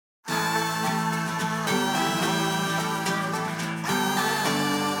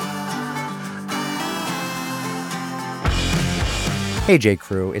Hey, J.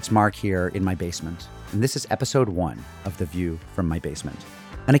 Crew, it's Mark here in my basement, and this is episode 1 of The View from My Basement,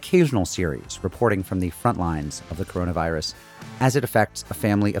 an occasional series reporting from the front lines of the coronavirus as it affects a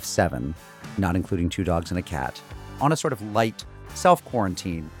family of 7, not including 2 dogs and a cat, on a sort of light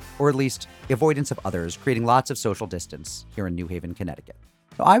self-quarantine, or at least avoidance of others, creating lots of social distance here in New Haven, Connecticut.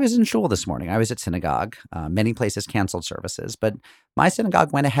 So I was in shul this morning. I was at synagogue. Many places canceled services, but my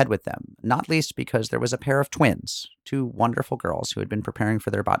synagogue went ahead with them, not least because there was a pair of twins, 2 wonderful girls who had been preparing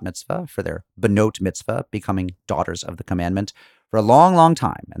for their bat mitzvah, for their benot mitzvah, becoming daughters of the commandment, for a long, long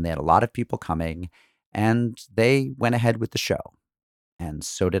time. And they had a lot of people coming, and they went ahead with the show. And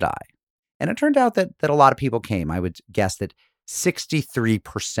so did I. And it turned out that a lot of people came. I would guess that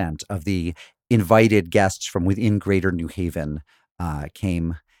 63% of the invited guests from within Greater New Haven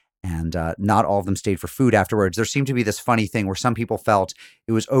came, and not all of them stayed for food afterwards. There seemed to be this funny thing where some people felt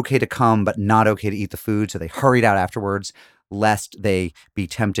it was okay to come, but not okay to eat the food. So they hurried out afterwards, lest they be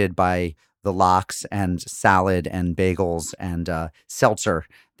tempted by the lox and salad and bagels and seltzer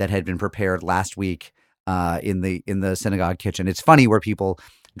that had been prepared last week in the synagogue kitchen. It's funny where people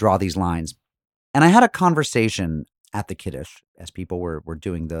draw these lines. And I had a conversation at the Kiddush as people were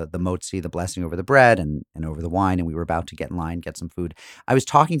doing the motzi, the blessing over the bread and over the wine, and we were about to get in line, get some food. I was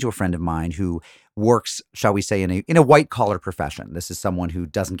talking to a friend of mine who works, shall we say, in a white-collar profession. This is someone who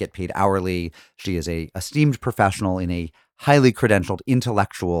doesn't get paid hourly. She is a esteemed professional in a highly credentialed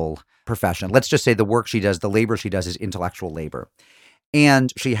intellectual profession. Let's just say the work she does, the labor she does is intellectual labor.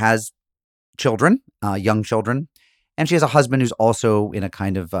 And she has children, young children, and she has a husband who's also in a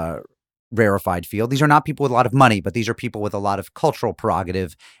kind of rarefied field. These are not people with a lot of money, but these are people with a lot of cultural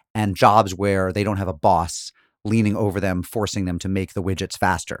prerogative and jobs where they don't have a boss leaning over them, forcing them to make the widgets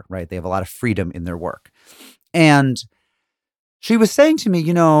faster, right? They have a lot of freedom in their work. And she was saying to me,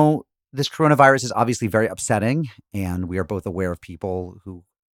 this coronavirus is obviously very upsetting, and we are both aware of people who,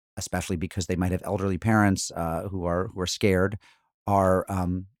 especially because they might have elderly parents who are scared, are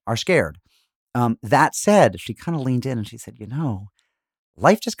scared. That said, she kind of leaned in and she said,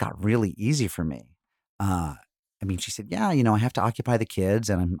 life just got really easy for me. She said, yeah, I have to occupy the kids,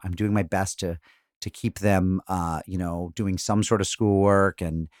 and I'm doing my best to keep them, doing some sort of schoolwork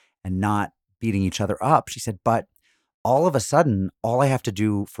and not beating each other up. She said, but all of a sudden, all I have to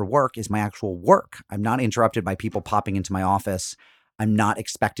do for work is my actual work. I'm not interrupted by people popping into my office. I'm not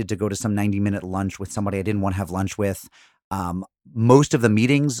expected to go to some 90-minute lunch with somebody I didn't want to have lunch with. Most of the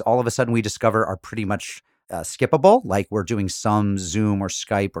meetings, all of a sudden, we discover are pretty much skippable, like we're doing some Zoom or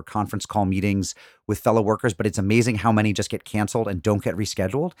Skype or conference call meetings with fellow workers, but it's amazing how many just get canceled and don't get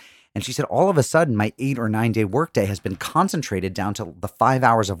rescheduled. And she said, all of a sudden, my 8 or 9 day workday has been concentrated down to the 5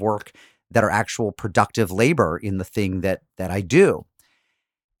 hours of work that are actual productive labor in the thing that I do.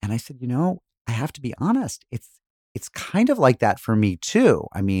 And I said, I have to be honest, it's kind of like that for me too.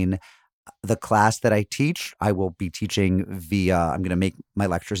 The class that I teach, I will be teaching I'm going to make my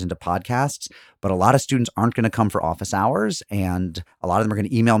lectures into podcasts, but a lot of students aren't going to come for office hours, and a lot of them are going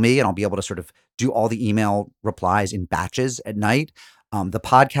to email me, and I'll be able to sort of do all the email replies in batches at night. The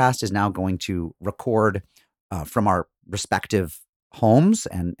podcast is now going to record from our respective homes,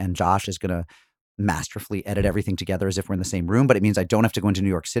 and Josh is going to masterfully edit everything together as if we're in the same room, but it means I don't have to go into New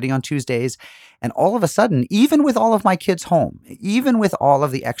York City on Tuesdays. And all of a sudden, even with all of my kids home, even with all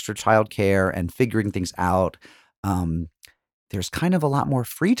of the extra childcare and figuring things out, there's kind of a lot more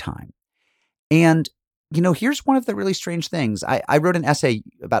free time. And here's one of the really strange things. I wrote an essay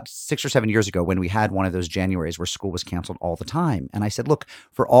about 6 or 7 years ago when we had one of those Januaries where school was canceled all the time. And I said, look,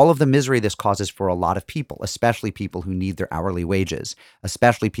 for all of the misery this causes for a lot of people, especially people who need their hourly wages,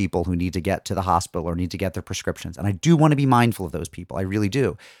 especially people who need to get to the hospital or need to get their prescriptions. And I do want to be mindful of those people. I really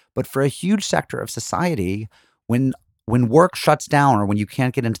do. But for a huge sector of society, when work shuts down or when you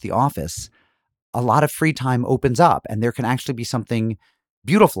can't get into the office, a lot of free time opens up. And there can actually be something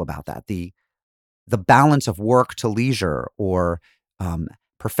beautiful about that. The balance of work to leisure or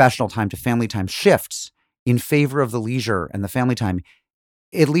professional time to family time shifts in favor of the leisure and the family time,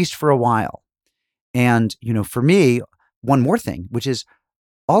 at least for a while. And, for me, one more thing, which is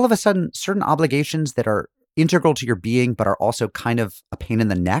all of a sudden, certain obligations that are integral to your being, but are also kind of a pain in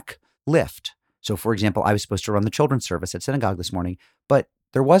the neck, lift. So, for example, I was supposed to run the children's service at synagogue this morning, but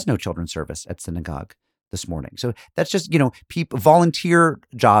there was no children's service at synagogue this morning. So that's just, volunteer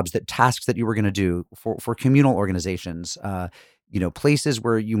jobs, tasks that you were going to do for communal organizations, places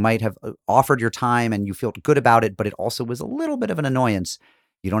where you might have offered your time and you feel good about it, but it also was a little bit of an annoyance.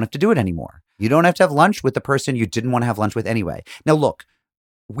 You don't have to do it anymore. You don't have to have lunch with the person you didn't want to have lunch with anyway. Now, look,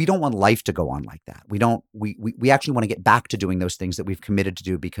 we don't want life to go on like that. We actually want to get back to doing those things that we've committed to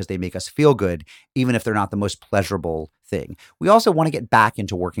do because they make us feel good, even if they're not the most pleasurable thing. We also want to get back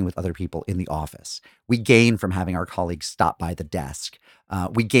into working with other people in the office. We gain from having our colleagues stop by the desk.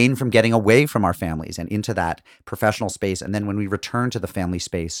 We gain from getting away from our families and into that professional space. And then when we return to the family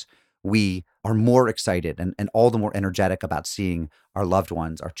space, we are more excited and all the more energetic about seeing our loved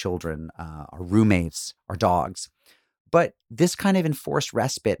ones, our children, our roommates, our dogs. But this kind of enforced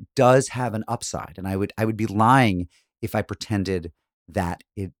respite does have an upside, and I would be lying if I pretended that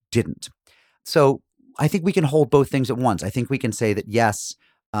it didn't. So I think we can hold both things at once. I think we can say that yes,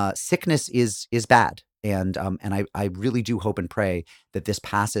 sickness is bad, and I really do hope and pray that this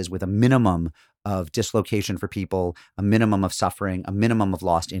passes with a minimum of dislocation for people, a minimum of suffering, a minimum of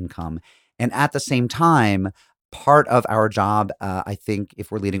lost income, and at the same time, part of our job, I think, if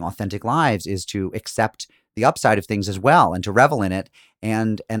we're leading authentic lives, is to accept the upside of things as well and to revel in it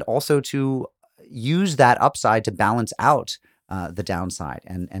and also to use that upside to balance out the downside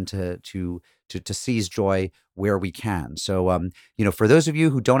and to seize joy where we can. So, for those of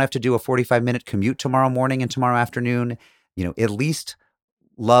you who don't have to do a 45-minute commute tomorrow morning and tomorrow afternoon, at least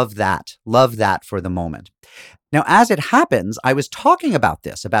love that for the moment. Now, as it happens, I was talking about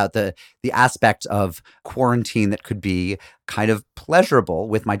this, about the aspect of quarantine that could be kind of pleasurable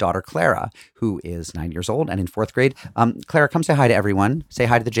with my daughter, Clara, who is 9 years old and in fourth grade. Clara, come say hi to everyone. Say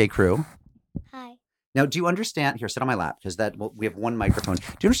hi to the J Crew. Hi. Now, do you understand? Here, sit on my lap because we have one microphone. Do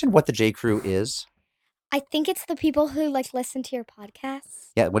you understand what the J Crew is? I think it's the people who listen to your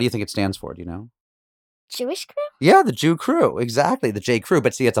podcasts. Yeah, what do you think it stands for? Do you know? Jewish crew? Yeah, the Jew Crew. Exactly, the J Crew.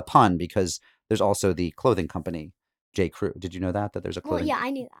 But see, it's a pun because there's also the clothing company J Crew. Did you know that there's a clothing? Well, yeah,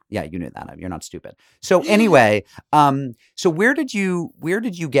 I knew that. Yeah, you knew that. You're not stupid. So anyway, so where did you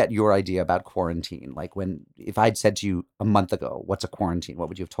get your idea about quarantine? Like if I'd said to you a month ago, what's a quarantine? What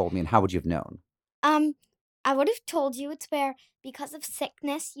would you have told me and how would you have known? I would have told you it's where because of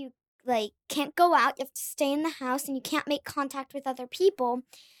sickness you can't go out, you have to stay in the house and you can't make contact with other people.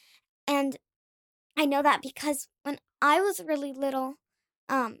 And I know that because when I was really little,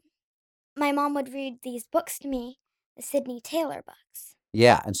 my mom would read these books to me, the Sydney Taylor books.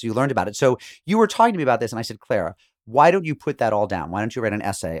 Yeah, and so you learned about it. So you were talking to me about this, and I said, Clara, why don't you put that all down? Why don't you write an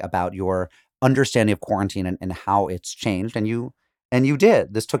essay about your understanding of quarantine and how it's changed? And you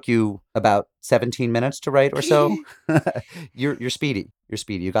did. This took you about 17 minutes to write or so. You're speedy. You're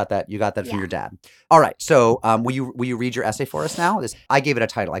speedy. You got that from your dad. All right. So will you read your essay for us now? I gave it a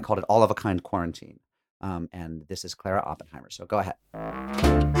title. I called it All of a Kind Quarantine. And this is Clara Oppenheimer. So go ahead.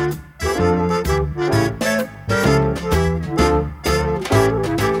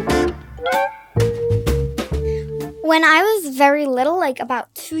 When I was very little,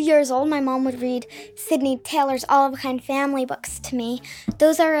 about 2 years old, my mom would read Sydney Taylor's All of a Kind family books to me.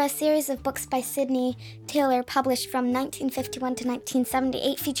 Those are a series of books by Sydney Taylor published from 1951 to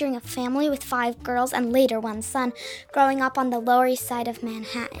 1978, featuring a family with 5 girls and later 1 son growing up on the Lower East Side of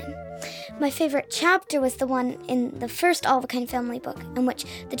Manhattan. My favorite chapter was the one in the first All of a Kind family book, in which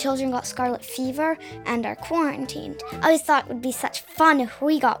the children got scarlet fever and are quarantined. I always thought it would be such fun if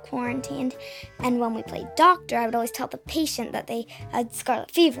we got quarantined, and when we played doctor, I would always tell the patient that they had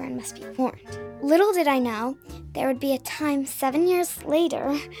scarlet fever and must be warned. Little did I know, there would be a time 7 years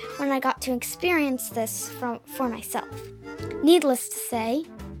later when I got to experience this for myself. Needless to say,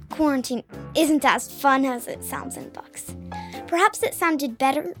 quarantine isn't as fun as it sounds in books. Perhaps it sounded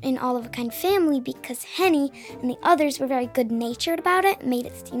better in All of a Kind family because Henny and the others were very good-natured about it and made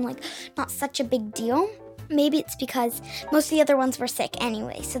it seem like not such a big deal. Maybe it's because most of the other ones were sick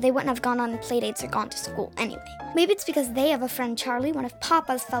anyway, so they wouldn't have gone on playdates or gone to school anyway. Maybe it's because they have a friend Charlie, one of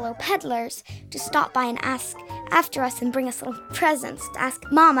Papa's fellow peddlers, to stop by and ask after us and bring us little presents to ask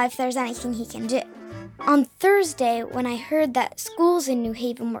Mama if there's anything he can do. On Thursday, when I heard that schools in New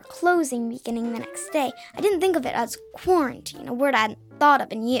Haven were closing beginning the next day, I didn't think of it as quarantine, a word I hadn't thought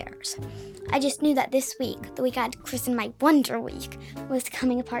of in years. I just knew that this week, the week I'd christened my Wonder Week, was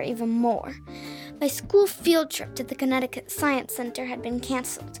coming apart even more. My school field trip to the Connecticut Science Center had been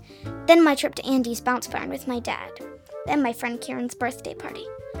canceled. Then my trip to Andy's bounce barn with my dad. Then my friend Kieran's birthday party.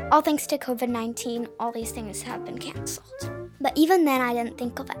 All thanks to COVID-19, all these things have been canceled. But even then, I didn't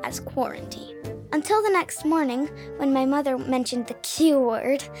think of it as quarantine. Until the next morning, when my mother mentioned the Q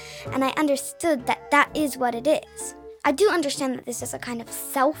word, and I understood that that is what it is. I do understand that this is a kind of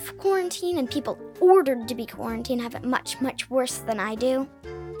self-quarantine, and people ordered to be quarantined have it much, much worse than I do.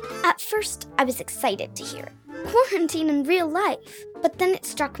 At first, I was excited to hear it. Quarantine in real life. But then it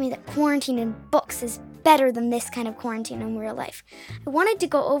struck me that quarantine in books is better than this kind of quarantine in real life. I wanted to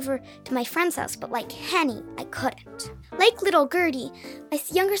go over to my friend's house, but like Henny, I couldn't. Like little Gertie, my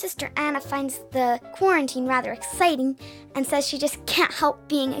younger sister Anna finds the quarantine rather exciting and says she just can't help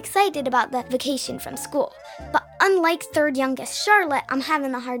being excited about the vacation from school. But unlike third youngest Charlotte, I'm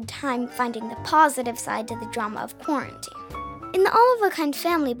having a hard time finding the positive side to the drama of quarantine. In the All of a Kind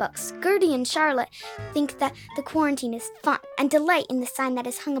family books, Gertie and Charlotte think that the quarantine is fun and delight in the sign that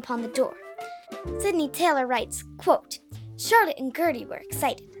is hung upon the door. Sydney Taylor writes, quote, Charlotte and Gertie were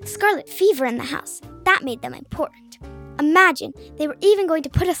excited. Scarlet fever in the house. That made them important. Imagine they were even going to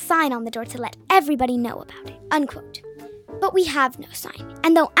put a sign on the door to let everybody know about it, unquote. But we have no sign.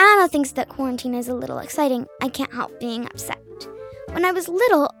 And though Anna thinks that quarantine is a little exciting, I can't help being upset. When I was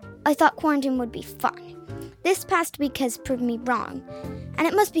little, I thought quarantine would be fun. This past week has proved me wrong, and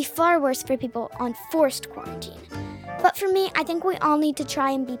it must be far worse for people on forced quarantine. But for me, I think we all need to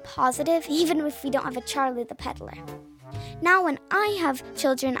try and be positive, even if we don't have a Charlie the Peddler. Now when I have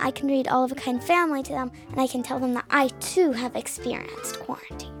children, I can read All of a Kind Family to them, and I can tell them that I too have experienced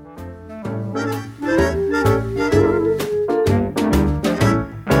quarantine.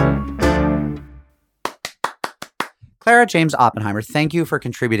 Clara James Oppenheimer, thank you for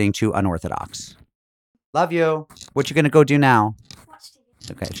contributing to Unorthodox. Love you. What you going to go do now? Watch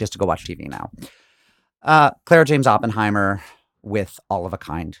TV. Okay, she has to go watch TV now. Clara James Oppenheimer with All of a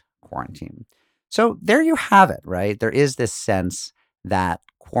Kind Quarantine. So there you have it, right? There is this sense that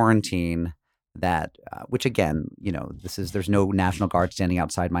quarantine, that which again, there's no National Guard standing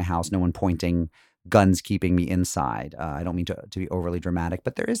outside my house, no one pointing guns keeping me inside. I don't mean to be overly dramatic,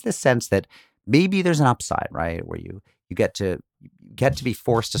 but there is this sense that maybe there's an upside, right? Where you get to be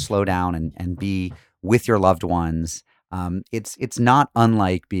forced to slow down and be with your loved ones. It's not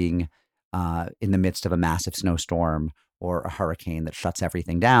unlike being in the midst of a massive snowstorm or a hurricane that shuts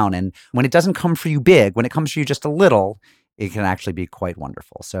everything down. And when it doesn't come for you big, when it comes for you just a little, it can actually be quite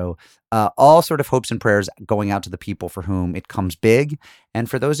wonderful. So all sort of hopes and prayers going out to the people for whom it comes big. And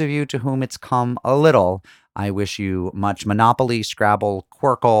for those of you to whom it's come a little, I wish you much Monopoly, Scrabble,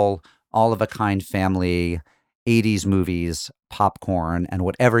 Quirkle, All of a Kind family, 80s movies, popcorn, and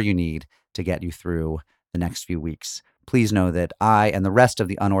whatever you need to get you through the next few weeks. Please know that I and the rest of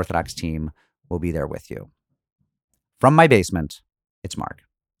the Unorthodox team will be there with you. From my basement, it's Mark.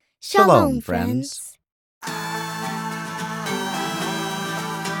 Shalom, friends.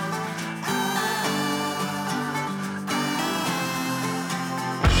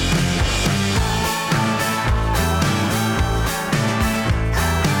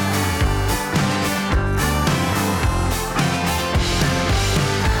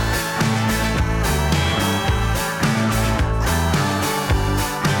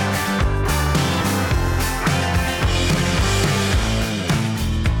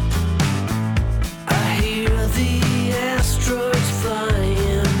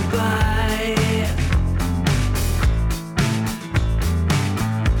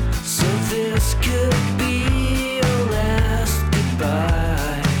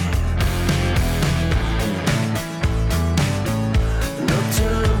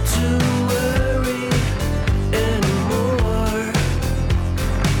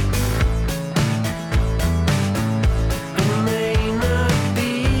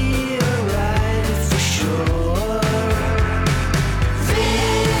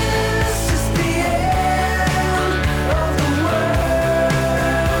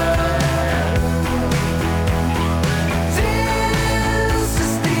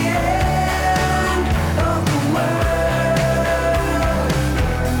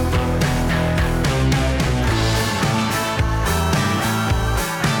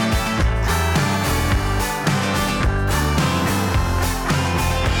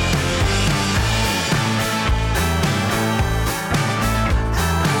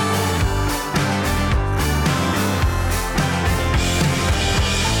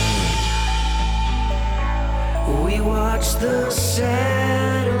 We watch the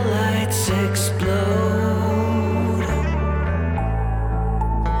satellites explode.